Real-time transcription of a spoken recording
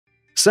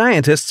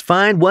Scientists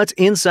find what's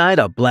inside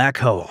a black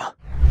hole.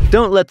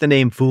 Don't let the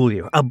name fool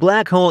you. A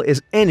black hole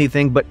is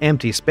anything but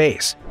empty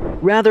space.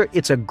 Rather,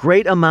 it's a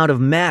great amount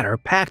of matter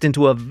packed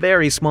into a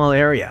very small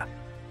area.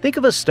 Think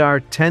of a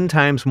star 10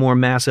 times more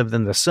massive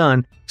than the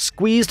Sun,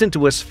 squeezed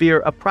into a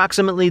sphere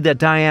approximately the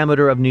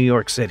diameter of New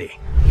York City.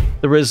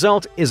 The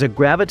result is a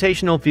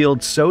gravitational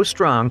field so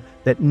strong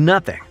that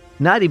nothing,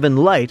 not even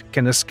light,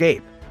 can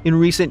escape. In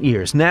recent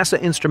years, NASA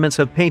instruments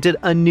have painted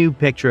a new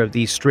picture of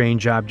these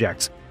strange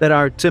objects that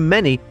are, to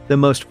many, the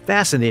most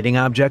fascinating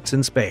objects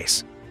in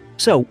space.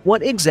 So,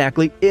 what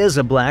exactly is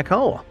a black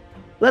hole?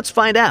 Let's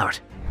find out.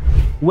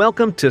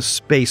 Welcome to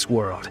Space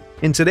World.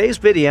 In today's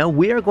video,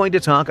 we are going to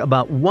talk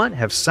about what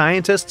have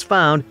scientists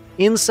found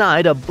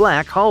inside a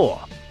black hole.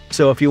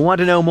 So if you want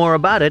to know more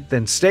about it,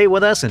 then stay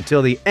with us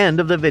until the end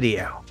of the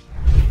video.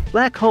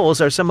 Black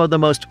holes are some of the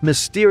most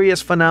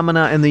mysterious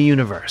phenomena in the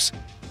universe.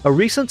 A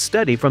recent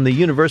study from the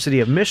University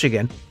of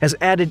Michigan has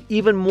added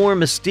even more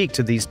mystique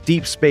to these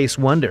deep space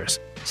wonders,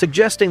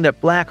 suggesting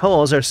that black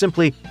holes are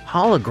simply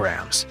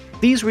holograms.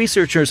 These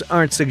researchers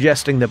aren't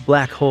suggesting that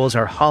black holes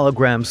are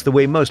holograms the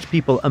way most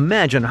people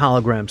imagine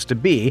holograms to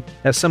be,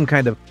 as some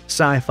kind of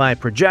sci-fi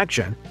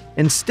projection.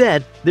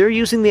 Instead, they're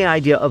using the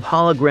idea of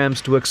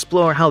holograms to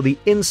explore how the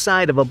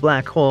inside of a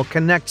black hole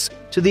connects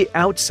to the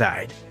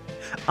outside.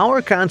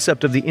 Our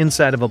concept of the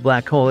inside of a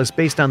black hole is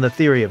based on the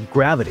theory of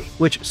gravity,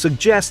 which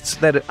suggests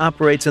that it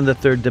operates in the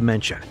third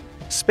dimension.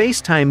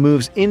 Space-time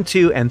moves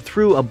into and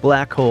through a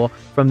black hole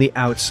from the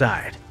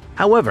outside.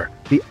 However,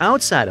 the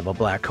outside of a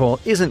black hole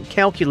isn't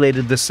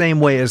calculated the same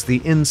way as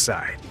the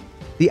inside.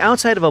 The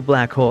outside of a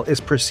black hole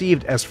is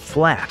perceived as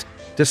flat,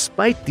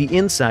 despite the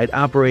inside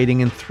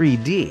operating in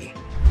 3D.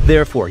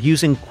 Therefore,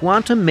 using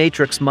quantum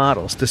matrix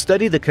models to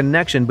study the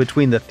connection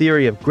between the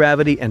theory of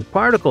gravity and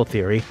particle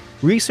theory,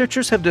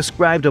 researchers have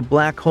described a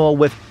black hole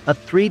with a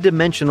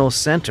three-dimensional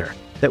center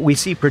that we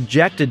see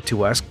projected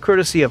to us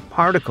courtesy of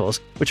particles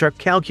which are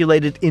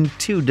calculated in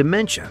 2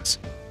 dimensions.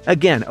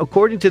 Again,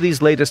 according to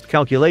these latest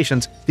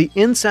calculations, the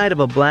inside of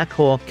a black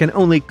hole can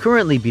only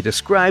currently be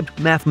described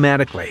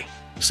mathematically.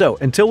 So,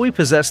 until we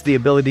possess the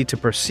ability to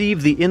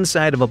perceive the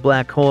inside of a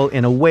black hole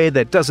in a way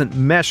that doesn't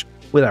mesh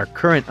with our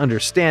current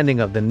understanding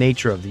of the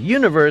nature of the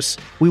universe,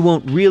 we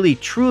won't really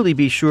truly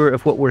be sure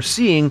if what we're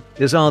seeing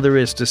is all there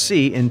is to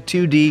see in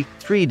 2D,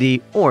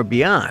 3D, or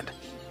beyond.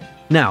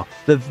 Now,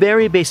 the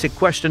very basic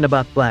question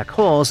about black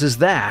holes is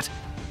that,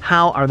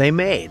 how are they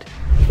made?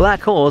 Black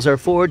holes are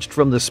forged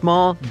from the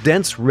small,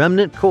 dense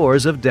remnant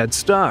cores of dead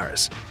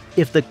stars.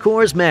 If the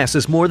core's mass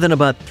is more than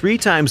about 3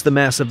 times the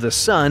mass of the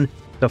Sun,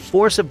 the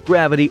force of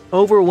gravity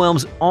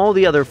overwhelms all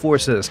the other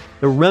forces,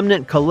 the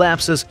remnant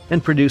collapses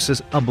and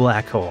produces a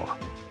black hole.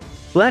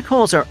 Black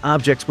holes are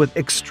objects with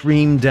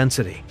extreme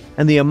density,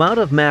 and the amount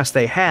of mass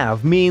they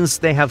have means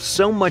they have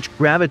so much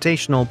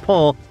gravitational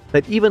pull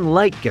that even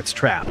light gets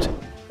trapped.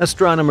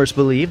 Astronomers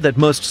believe that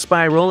most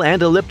spiral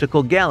and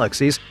elliptical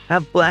galaxies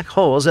have black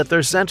holes at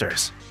their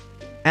centers.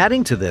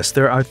 Adding to this,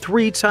 there are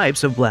 3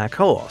 types of black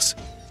holes.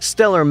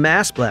 Stellar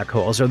mass black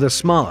holes are the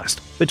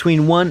smallest,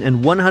 between 1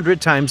 and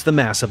 100 times the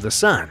mass of the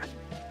Sun.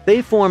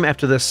 They form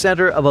after the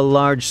center of a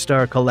large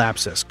star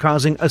collapses,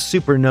 causing a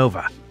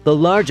supernova. The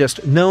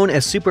largest, known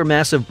as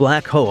supermassive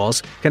black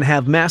holes, can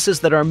have masses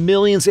that are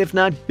millions if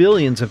not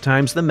billions of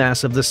times the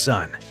mass of the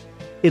Sun.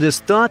 It is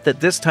thought that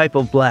this type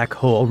of black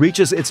hole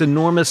reaches its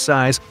enormous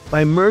size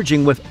by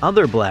merging with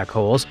other black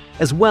holes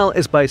as well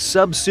as by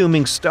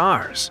subsuming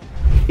stars.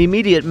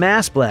 Immediate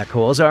mass black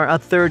holes are a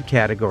third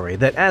category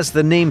that, as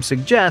the name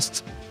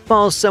suggests,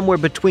 falls somewhere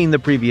between the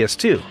previous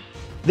 2.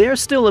 They're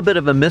still a bit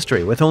of a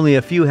mystery, with only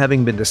a few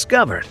having been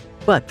discovered,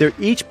 but they're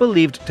each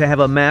believed to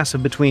have a mass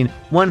of between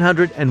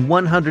 100 and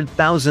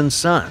 100,000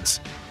 suns.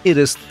 It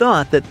is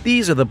thought that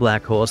these are the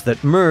black holes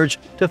that merge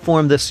to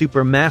form the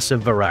supermassive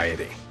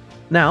variety.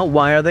 Now,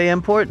 why are they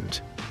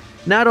important?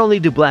 Not only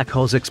do black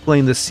holes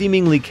explain the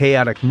seemingly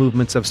chaotic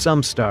movements of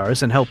some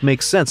stars and help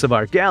make sense of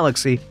our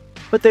galaxy,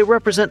 but they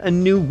represent a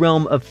new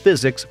realm of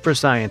physics for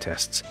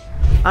scientists.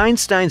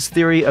 Einstein's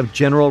theory of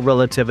general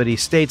relativity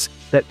states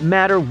that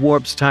matter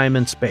warps time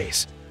and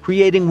space,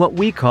 creating what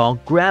we call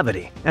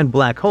gravity, and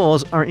black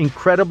holes are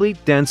incredibly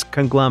dense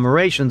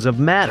conglomerations of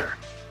matter,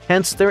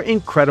 hence their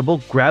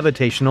incredible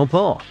gravitational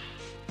pull.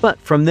 But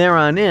from there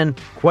on in,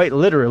 quite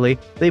literally,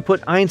 they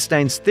put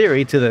Einstein's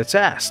theory to the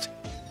test.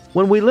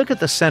 When we look at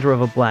the center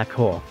of a black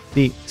hole,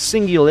 the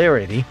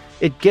singularity,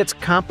 it gets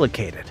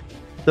complicated.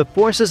 The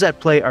forces at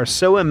play are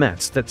so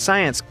immense that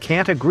science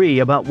can't agree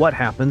about what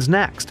happens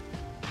next.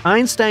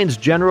 Einstein's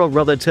general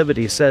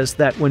relativity says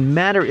that when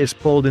matter is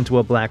pulled into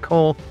a black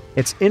hole,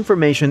 its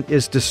information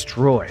is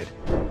destroyed.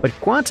 But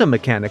quantum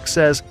mechanics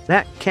says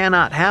that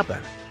cannot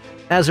happen.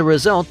 As a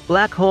result,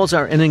 black holes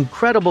are an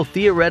incredible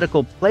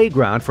theoretical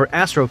playground for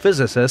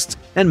astrophysicists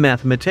and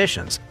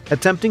mathematicians,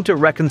 attempting to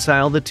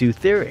reconcile the 2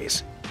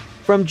 theories.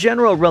 From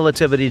general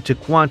relativity to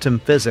quantum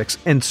physics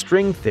and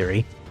string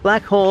theory,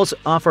 black holes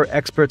offer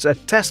experts a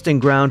testing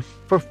ground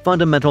for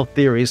fundamental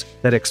theories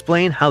that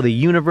explain how the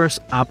universe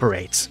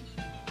operates.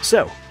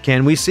 So,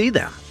 can we see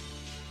them?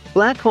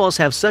 Black holes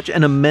have such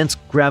an immense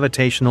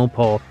gravitational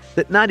pull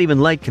that not even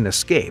light can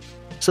escape,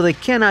 so they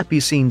cannot be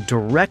seen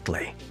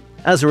directly.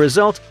 As a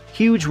result,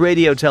 huge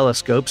radio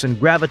telescopes and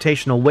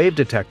gravitational wave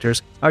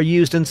detectors are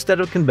used instead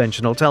of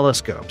conventional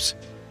telescopes.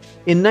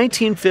 In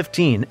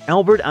 1915,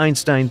 Albert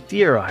Einstein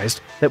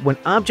theorized that when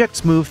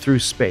objects move through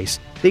space,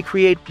 they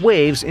create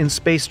waves in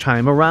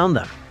space-time around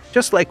them,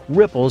 just like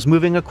ripples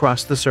moving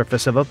across the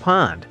surface of a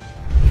pond.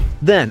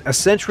 Then, a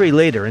century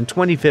later in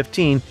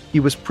 2015, he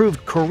was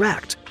proved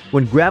correct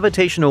when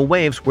gravitational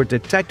waves were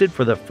detected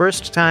for the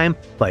first time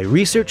by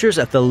researchers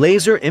at the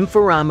Laser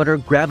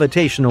Interferometer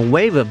Gravitational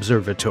Wave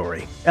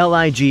Observatory,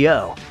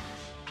 LIGO.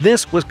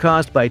 This was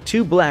caused by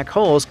two black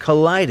holes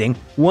colliding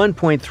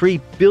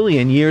 1.3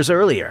 billion years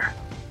earlier.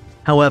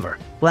 However,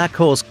 black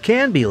holes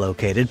can be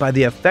located by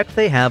the effect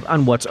they have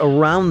on what's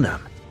around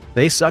them.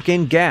 They suck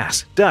in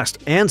gas, dust,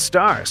 and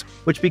stars,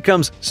 which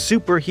becomes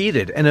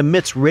superheated and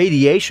emits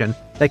radiation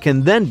that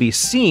can then be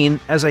seen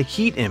as a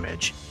heat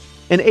image.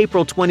 In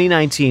April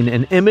 2019,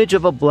 an image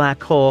of a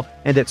black hole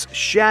and its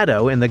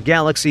shadow in the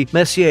galaxy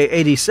Messier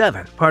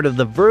 87, part of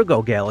the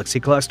Virgo galaxy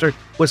cluster,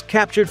 was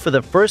captured for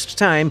the first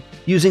time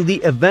using the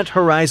Event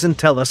Horizon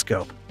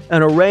Telescope,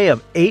 an array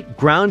of 8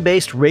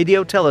 ground-based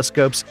radio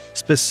telescopes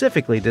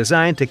specifically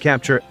designed to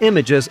capture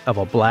images of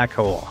a black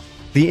hole.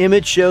 The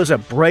image shows a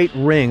bright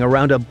ring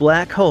around a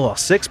black hole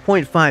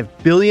 6.5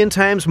 billion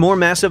times more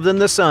massive than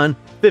the Sun,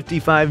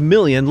 55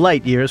 million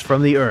light-years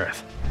from the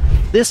Earth.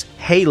 This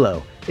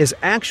halo is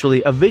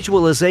actually a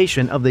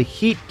visualization of the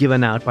heat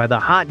given out by the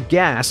hot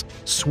gas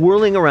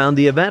swirling around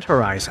the event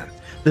horizon,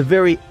 the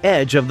very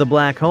edge of the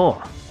black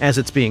hole, as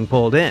it's being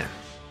pulled in.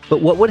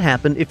 But what would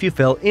happen if you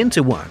fell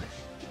into one?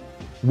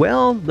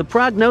 Well, the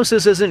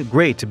prognosis isn't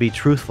great, to be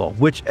truthful,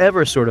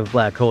 whichever sort of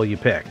black hole you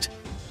picked.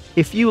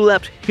 If you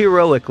leapt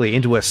heroically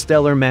into a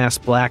stellar mass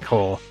black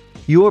hole,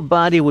 your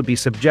body would be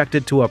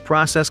subjected to a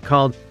process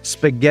called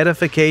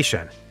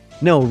spaghettification.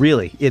 No,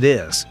 really, it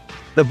is.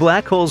 The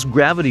black hole's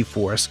gravity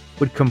force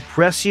would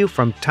compress you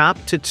from top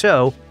to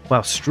toe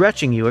while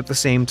stretching you at the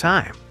same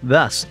time,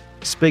 thus,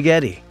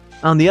 spaghetti.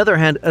 On the other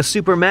hand, a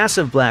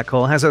supermassive black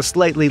hole has a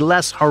slightly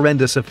less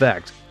horrendous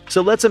effect.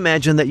 So let's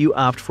imagine that you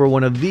opt for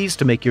one of these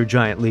to make your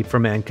giant leap for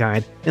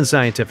mankind in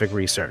scientific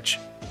research.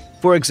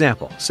 For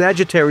example,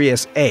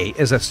 Sagittarius A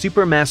is a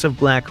supermassive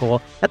black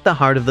hole at the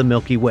heart of the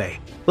Milky Way,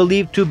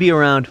 believed to be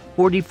around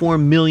 44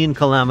 million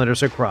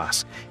kilometers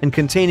across and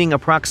containing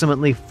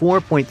approximately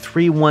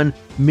 4.31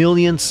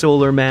 million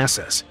solar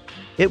masses.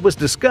 It was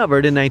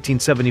discovered in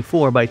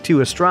 1974 by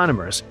two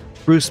astronomers,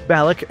 Bruce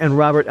Ballack and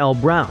Robert L.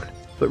 Brown,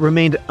 but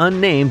remained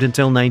unnamed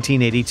until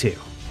 1982.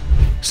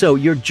 So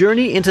your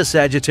journey into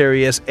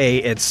Sagittarius A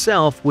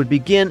itself would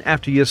begin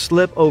after you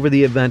slip over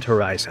the event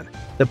horizon,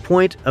 the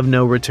point of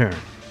no return.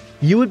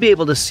 You would be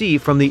able to see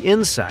from the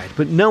inside,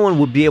 but no one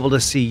would be able to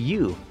see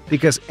you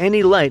because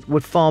any light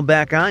would fall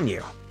back on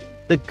you.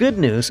 The good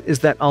news is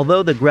that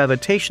although the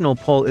gravitational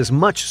pull is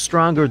much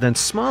stronger than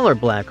smaller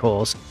black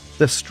holes,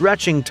 the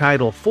stretching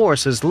tidal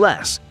force is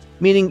less,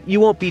 meaning you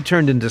won't be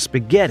turned into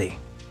spaghetti.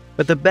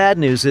 But the bad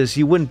news is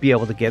you wouldn't be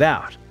able to get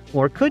out.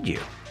 Or could you?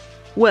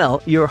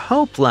 Well, your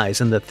hope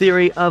lies in the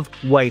theory of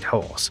white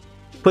holes.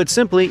 Put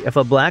simply, if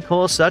a black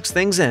hole sucks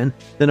things in,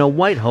 then a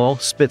white hole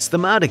spits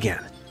them out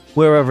again,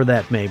 wherever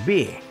that may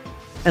be.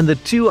 And the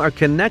two are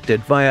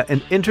connected via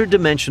an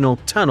interdimensional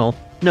tunnel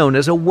known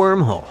as a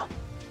wormhole.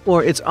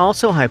 Or it's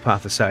also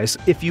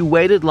hypothesized if you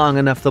waited long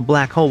enough, the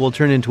black hole will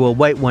turn into a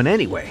white one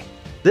anyway.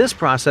 This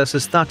process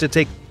is thought to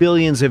take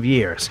billions of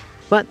years,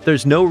 but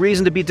there's no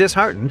reason to be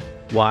disheartened.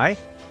 Why?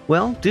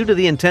 Well, due to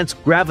the intense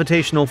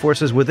gravitational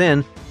forces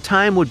within,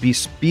 time would be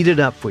speeded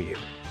up for you.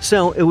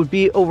 So it would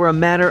be over a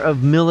matter of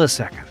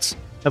milliseconds.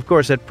 Of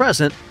course, at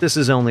present, this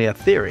is only a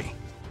theory.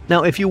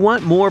 Now, if you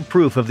want more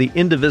proof of the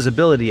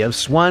indivisibility of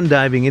swan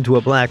diving into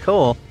a black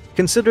hole,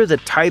 consider the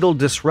tidal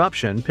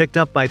disruption picked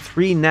up by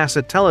 3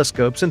 NASA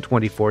telescopes in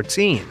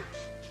 2014.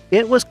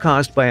 It was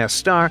caused by a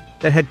star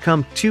that had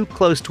come too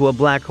close to a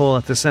black hole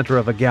at the center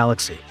of a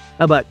galaxy,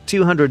 about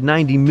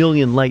 290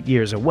 million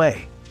light-years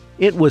away.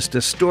 It was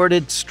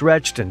distorted,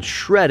 stretched, and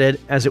shredded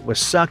as it was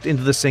sucked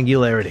into the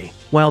singularity,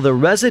 while the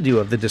residue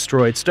of the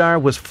destroyed star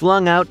was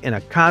flung out in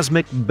a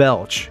cosmic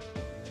belch.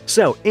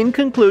 So, in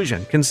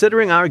conclusion,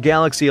 considering our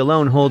galaxy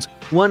alone holds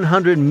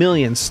 100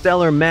 million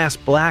stellar mass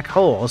black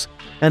holes,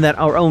 and that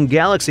our own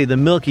galaxy, the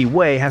Milky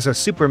Way, has a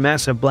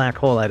supermassive black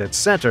hole at its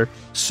center,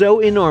 so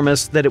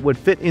enormous that it would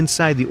fit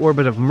inside the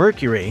orbit of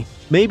Mercury,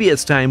 maybe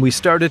it's time we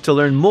started to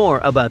learn more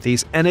about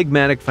these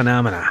enigmatic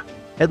phenomena.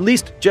 At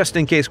least just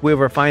in case we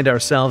ever find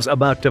ourselves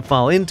about to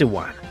fall into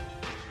one.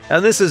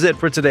 And this is it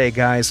for today,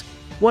 guys.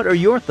 What are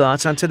your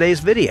thoughts on today's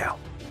video?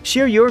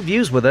 Share your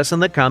views with us in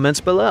the comments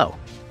below.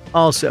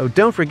 Also,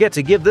 don't forget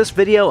to give this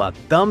video a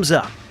thumbs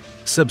up,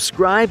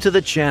 subscribe to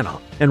the channel,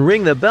 and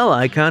ring the bell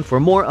icon for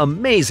more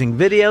amazing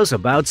videos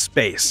about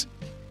space.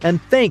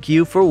 And thank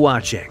you for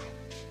watching.